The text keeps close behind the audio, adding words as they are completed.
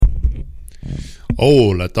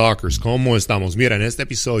Hola Talkers, ¿cómo estamos? Mira, en este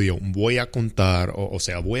episodio voy a contar,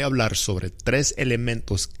 voy a hablar sobre 3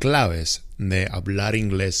 elementos claves de hablar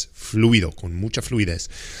inglés fluido, con mucha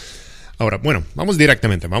fluidez. Ahora, bueno, vamos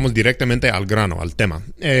directamente al grano, al tema.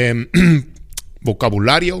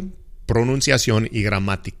 Vocabulario, pronunciación y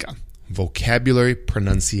gramática. Vocabulary,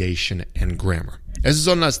 pronunciation and grammar. Esas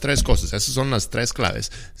son las 3 cosas, esas son las 3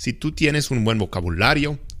 claves. Si tú tienes un buen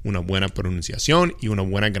vocabulario, una buena pronunciación y una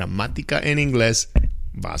buena gramática en inglés,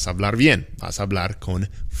 vas a hablar bien, vas a hablar con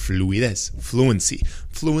fluidez, fluency.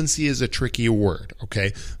 Fluency is a tricky word, ¿ok?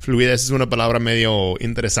 Fluidez es una palabra medio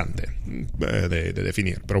interesante de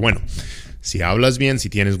definir, pero bueno, si hablas bien, si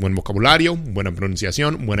tienes buen vocabulario, buena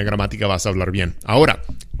pronunciación, buena gramática, vas a hablar bien. Ahora,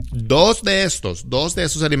 dos de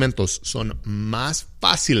esos elementos son más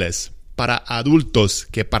fáciles para adultos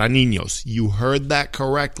que para niños. You heard that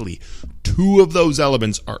correctly. 2 of those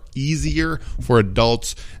elements are easier for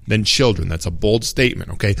adults than children. That's a bold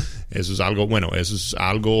statement, okay? Eso es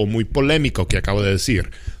algo muy polémico que acabo de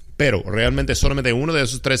decir. Pero realmente solamente uno de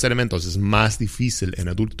esos 3 elementos es más difícil en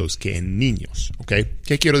adultos que en niños, okay?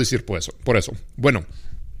 ¿Qué quiero decir por eso? Bueno,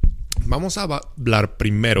 vamos a hablar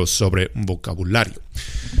primero sobre vocabulario.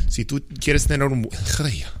 Si tú quieres tener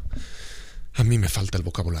a mí me falta el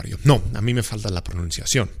vocabulario. No, a mí me falta la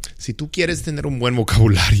pronunciación. Si tú quieres tener un buen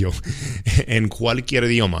vocabulario en cualquier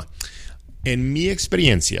idioma, en mi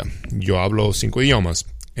experiencia, yo hablo 5 idiomas,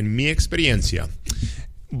 en mi experiencia,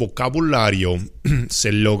 vocabulario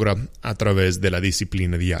se logra a través de la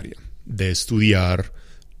disciplina diaria, de estudiar,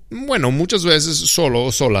 muchas veces solo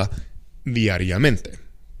o sola, diariamente.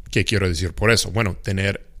 ¿Qué quiero decir por eso? Bueno,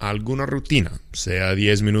 tener alguna rutina, sea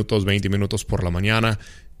 10 minutos, 20 minutos por la mañana,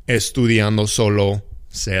 estudiando solo,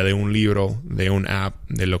 sea de un libro, de un app,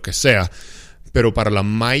 de lo que sea. Pero para la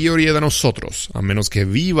mayoría de nosotros, a menos que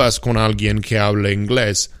vivas con alguien que hable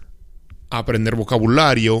inglés, aprender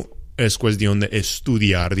vocabulario es cuestión de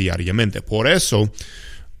estudiar diariamente. Por eso,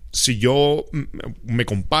 si yo me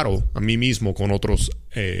comparo a mí mismo con otros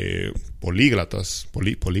políglatas,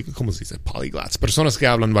 ¿cómo se dice? Polyglots, personas que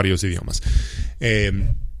hablan varios idiomas,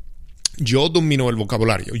 yo domino el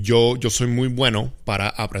vocabulario. Yo soy muy bueno para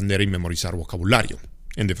aprender y memorizar vocabulario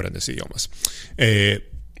en diferentes idiomas.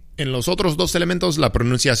 En los otros 2 elementos, la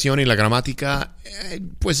pronunciación y la gramática,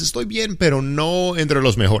 pues estoy bien, pero no entre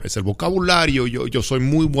los mejores. El vocabulario, yo soy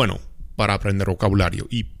muy bueno para aprender vocabulario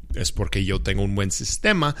y es porque yo tengo un buen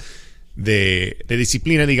sistema de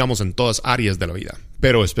disciplina, digamos, en todas áreas de la vida,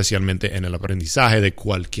 pero especialmente en el aprendizaje de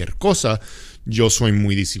cualquier cosa. Yo soy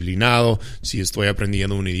muy disciplinado. Si estoy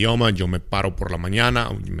aprendiendo un idioma, yo me paro por la mañana,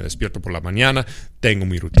 me despierto por la mañana, tengo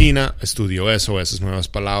mi rutina, estudio esas nuevas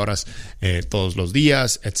palabras todos los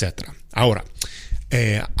días, etc. Ahora,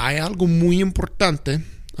 hay algo muy importante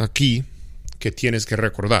aquí que tienes que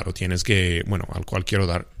recordar al cual quiero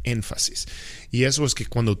dar énfasis. Y eso es que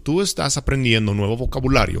cuando tú estás aprendiendo nuevo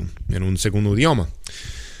vocabulario en un segundo idioma,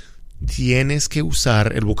 tienes que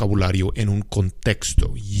usar el vocabulario en un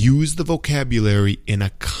contexto. Use the vocabulary in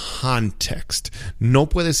a context. No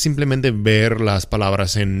puedes simplemente ver las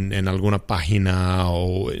palabras en alguna página.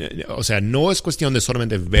 O sea, no es cuestión de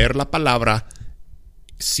solamente ver la palabra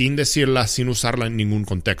sin decirla, sin usarla en ningún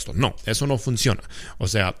contexto. No, eso no funciona. O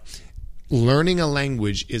sea, learning a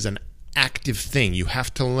language is an active thing. You have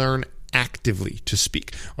to learn actively to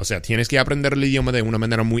speak. O sea, tienes que aprender el idioma de una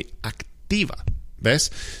manera muy activa.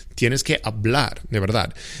 ¿Ves? Tienes que hablar, de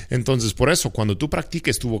verdad. Entonces, por eso, cuando tú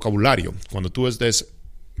practiques tu vocabulario, cuando tú estés,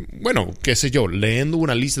 leyendo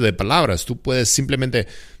una lista de palabras, tú puedes simplemente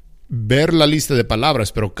ver la lista de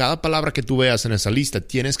palabras, pero cada palabra que tú veas en esa lista,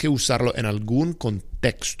 tienes que usarlo en algún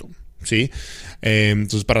contexto, ¿sí?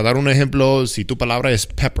 Entonces, para dar un ejemplo, si tu palabra es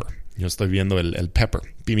pepper, yo estoy viendo el pepper,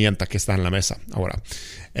 pimienta que está en la mesa ahora.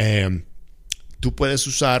 Tú puedes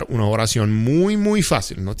usar una oración muy, muy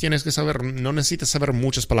fácil. No necesitas saber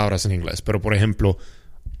muchas palabras en inglés. Pero, por ejemplo,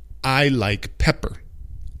 I like pepper.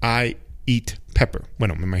 I eat pepper.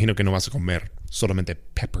 Bueno, me imagino que no vas a comer solamente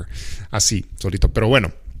pepper así, solito. Pero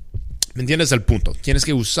bueno, ¿me entiendes el punto? Tienes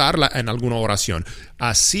que usarla en alguna oración.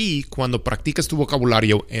 Así, cuando practicas tu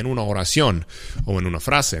vocabulario en una oración o en una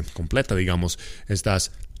frase completa, digamos,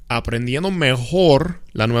 estás aprendiendo mejor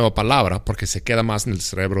la nueva palabra porque se queda más en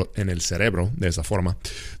el cerebro de esa forma.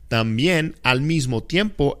 También al mismo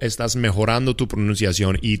tiempo estás mejorando tu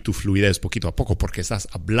pronunciación y tu fluidez poquito a poco porque estás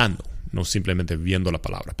hablando, no simplemente viendo la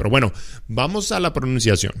palabra. Pero bueno, vamos a la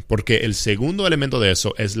pronunciación, porque el segundo elemento de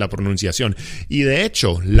eso es la pronunciación. Y de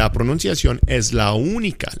hecho, la pronunciación es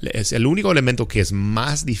el único elemento que es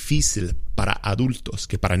más difícil para adultos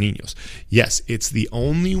que para niños. Yes, it's the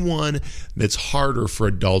only one that's harder for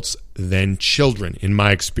adults than children, in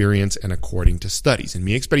my experience and according to studies. En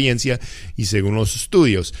mi experiencia y según los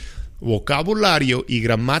estudios, vocabulario y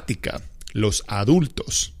gramática, los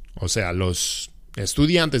adultos, o sea, los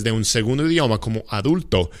estudiantes de un segundo idioma como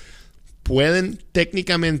adulto, pueden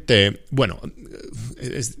técnicamente, bueno,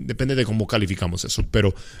 depende de cómo calificamos eso,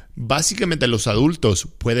 pero básicamente los adultos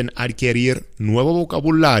pueden adquirir nuevo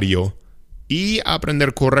vocabulario y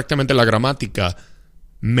aprender correctamente la gramática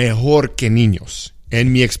mejor que niños,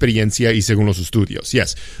 en mi experiencia y según los estudios.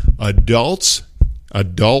 Yes, adult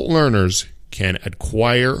learners can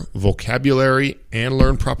acquire vocabulary and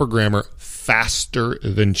learn proper grammar faster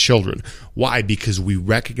than children. Why? Because we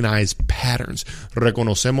recognize patterns.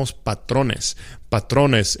 Reconocemos patrones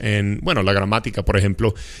en, bueno, la gramática, por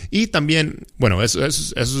ejemplo. Y también, bueno, eso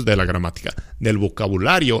es de la gramática. Del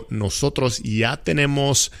vocabulario, nosotros ya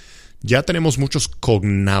tenemos muchos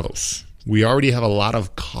cognados. We already have a lot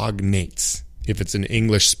of cognates. If it's an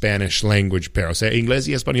English-Spanish language pair. O sea, inglés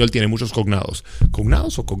y español tienen muchos cognados.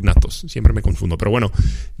 ¿Cognados o cognatos? Siempre me confundo. Pero bueno,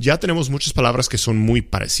 ya tenemos muchas palabras que son muy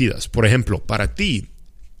parecidas. Por ejemplo, para ti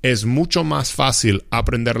es mucho más fácil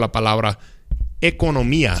aprender la palabra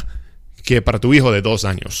economía que para tu hijo de 2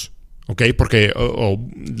 años. ¿Ok? Porque, o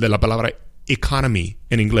de la palabra economy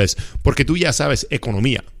en inglés. Porque tú ya sabes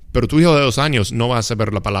economía. Pero tu hijo de 2 años no va a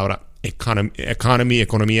saber la palabra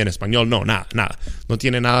economía en español. No, nada. No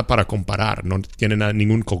tiene nada para comparar. No tiene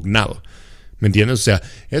ningún cognado. ¿Me entiendes? O sea,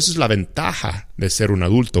 esa es la ventaja de ser un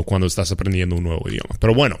adulto cuando estás aprendiendo un nuevo idioma.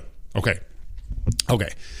 Pero bueno, ok.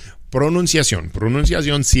 Pronunciación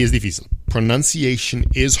sí es difícil. Pronunciation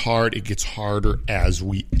is hard. It gets harder as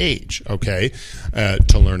we age, okay?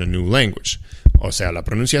 To learn a new language. O sea, la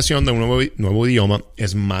pronunciación de un nuevo idioma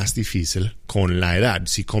es más difícil con la edad,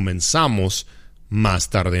 si comenzamos más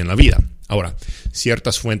tarde en la vida. Ahora,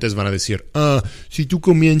 ciertas fuentes van a decir, si tú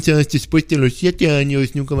comienzas después de los 7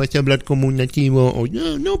 años, nunca vas a hablar como un nativo. O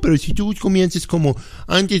no, pero si tú comienzas como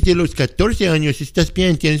antes de los 14 años, estás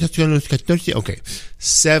bien, tienes hasta los 14. Ok,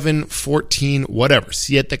 7, 14, whatever,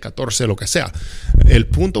 7, 14, lo que sea. El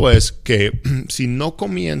punto es que si no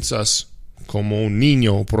comienzas como un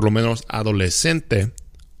niño, o por lo menos adolescente,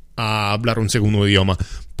 a hablar un segundo idioma,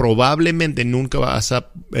 probablemente nunca vas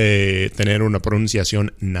a tener una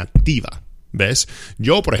pronunciación nativa. ¿Ves?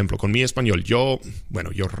 Yo, por ejemplo, con mi español, yo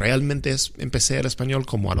realmente empecé el español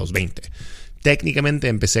como a los 20. Técnicamente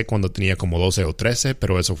empecé cuando tenía como 12 o 13,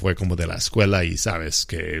 pero eso fue como de la escuela y sabes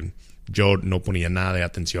que yo no ponía nada de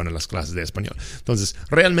atención en las clases de español. Entonces,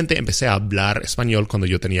 realmente empecé a hablar español cuando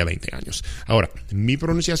yo tenía 20 años. Ahora, mi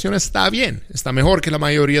pronunciación está bien, está mejor que la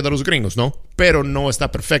mayoría de los gringos, ¿no? Pero no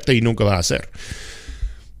está perfecta y nunca va a ser.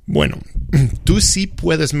 Bueno, tú sí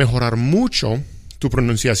puedes mejorar mucho tu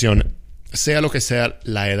pronunciación, sea lo que sea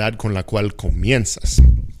la edad con la cual comienzas.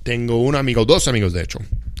 Tengo dos amigos de hecho,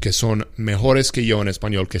 que son mejores que yo en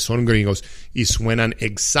español, que son gringos y suenan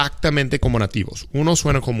exactamente como nativos. Uno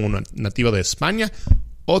suena como una nativa de España,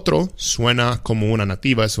 otro suena como una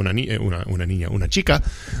nativa, es una chica,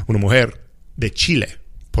 una mujer de Chile,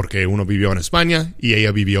 porque uno vivió en España y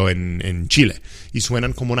ella vivió en Chile, y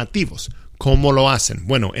suenan como nativos. ¿Cómo lo hacen?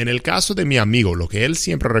 Bueno, en el caso de mi amigo, lo que él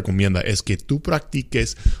siempre recomienda es que tú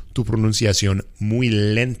practiques tu pronunciación muy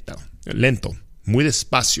lento, muy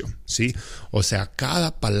despacio, ¿sí? O sea,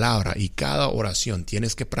 cada palabra y cada oración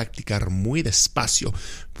tienes que practicar muy despacio.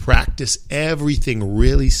 Practice everything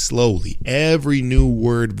really slowly. Every new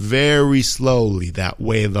word very slowly. That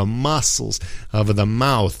way the muscles of the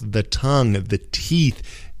mouth, the tongue, the teeth,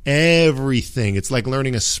 everything. It's like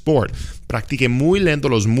learning a sport. Practique muy lento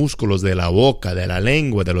los músculos de la boca, de la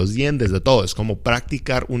lengua, de los dientes, de todo. Es como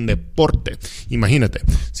practicar un deporte. Imagínate,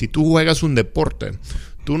 si tú juegas un deporte,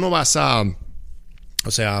 tú no vas a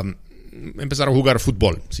empezar a jugar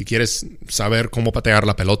fútbol, si quieres saber cómo patear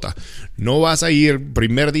la pelota. No vas a ir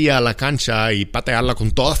primer día a la cancha y patearla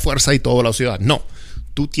con toda fuerza y toda velocidad. No,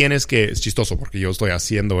 tú tienes que... Es chistoso porque yo estoy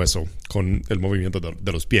haciendo eso con el movimiento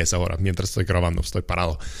de los pies ahora, mientras estoy grabando, estoy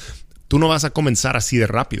parado. Tú no vas a comenzar así de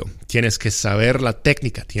rápido. Tienes que saber la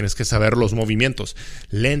técnica, tienes que saber los movimientos.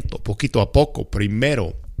 Lento, poquito a poco,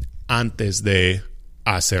 primero, antes de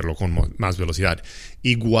hacerlo con más velocidad.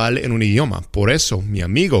 Igual en un idioma. Por eso mi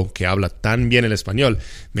amigo que habla tan bien el español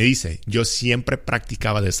me dice, yo siempre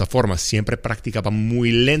practicaba de esta forma, siempre practicaba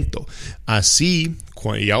muy lento. Así,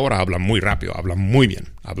 y ahora habla muy rápido, habla muy bien,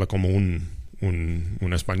 habla como un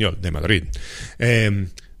español de Madrid.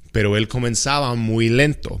 pero él comenzaba muy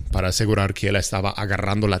lento para asegurar que él estaba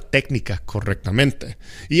agarrando la técnica correctamente.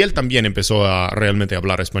 Y él también empezó a realmente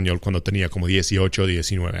hablar español cuando tenía como 18 o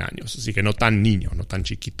 19 años, así que no tan niño, no tan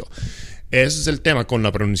chiquito. Ese es el tema con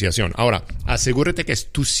la pronunciación. Ahora, asegúrate que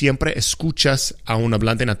tú siempre escuchas a un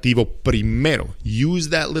hablante nativo primero. Use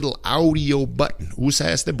that little audio button.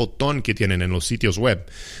 Usa este botón que tienen en los sitios web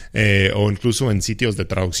o incluso en sitios de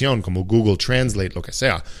traducción como Google Translate, lo que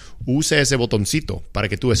sea. Usa ese botoncito para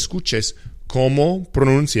que tú escuches cómo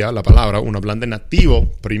pronuncia la palabra un hablante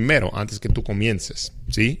nativo primero, antes que tú comiences,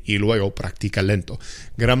 ¿sí? Y luego practica lento.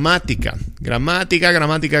 Gramática. Grammar,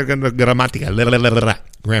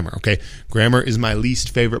 ¿ok? Grammar is my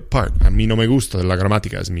least favorite part. A mí no me gusta la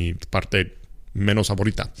gramática, es mi parte menos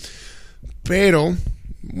favorita. Pero,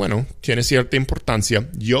 bueno, tiene cierta importancia.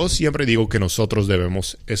 Yo siempre digo que nosotros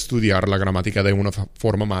debemos estudiar la gramática de una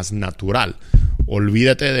forma más natural.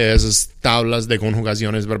 Olvídate de esas tablas de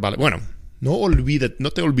conjugaciones verbales. Bueno, no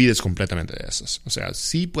te olvides completamente de esas. O sea,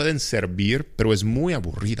 sí pueden servir, pero es muy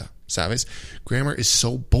aburrida, ¿sabes? Grammar is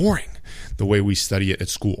so boring the way we study it at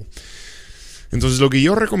school. Entonces, lo que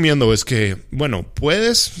yo recomiendo es que, bueno,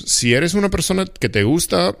 puedes, si eres una persona que te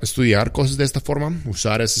gusta estudiar cosas de esta forma,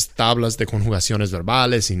 usar esas tablas de conjugaciones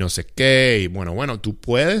verbales y no sé qué, y bueno, tú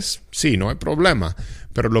puedes, sí, no hay problema.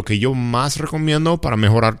 Pero lo que yo más recomiendo para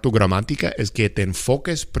mejorar tu gramática es que te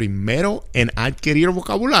enfoques primero en adquirir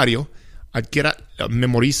vocabulario,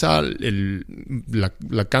 memoriza la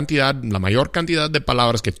mayor cantidad de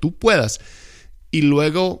palabras que tú puedas y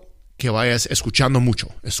luego que vayas escuchando mucho.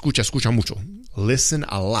 Escucha mucho. Listen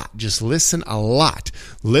a lot. Just listen a lot.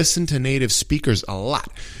 Listen to native speakers a lot.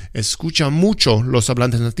 Escucha mucho los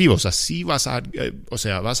hablantes nativos. Así vas a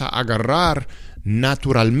agarrar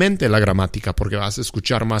naturalmente la gramática porque vas a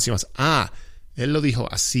escuchar más y más. Él lo dijo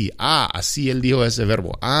así. Así él dijo ese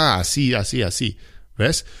verbo. Así.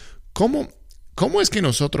 ¿Ves? ¿Cómo es que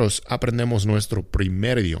nosotros aprendemos nuestro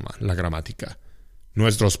primer idioma, la gramática?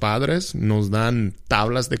 ¿Nuestros padres nos dan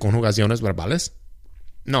tablas de conjugaciones verbales?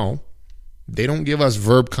 No. They don't give us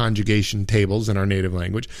verb conjugation tables in our native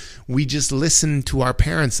language. We just listen to our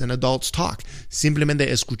parents and adults talk.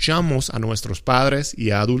 Simplemente escuchamos a nuestros padres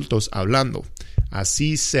y a adultos hablando.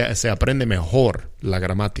 Así se aprende mejor la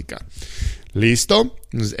gramática. ¿Listo?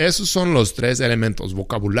 Entonces, esos son los 3 elementos: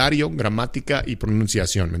 vocabulario, gramática y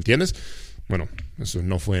pronunciación. ¿Me entiendes? Bueno, eso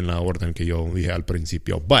no fue en la orden que yo dije al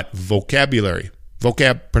principio. But vocabulary,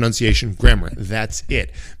 vocab, pronunciation, grammar. That's it.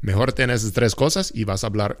 Mejor en esas 3 cosas y vas a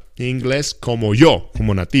hablar inglés como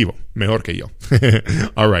nativo. Mejor que yo.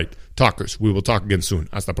 All right, talkers. We will talk again soon.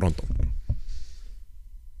 Hasta pronto.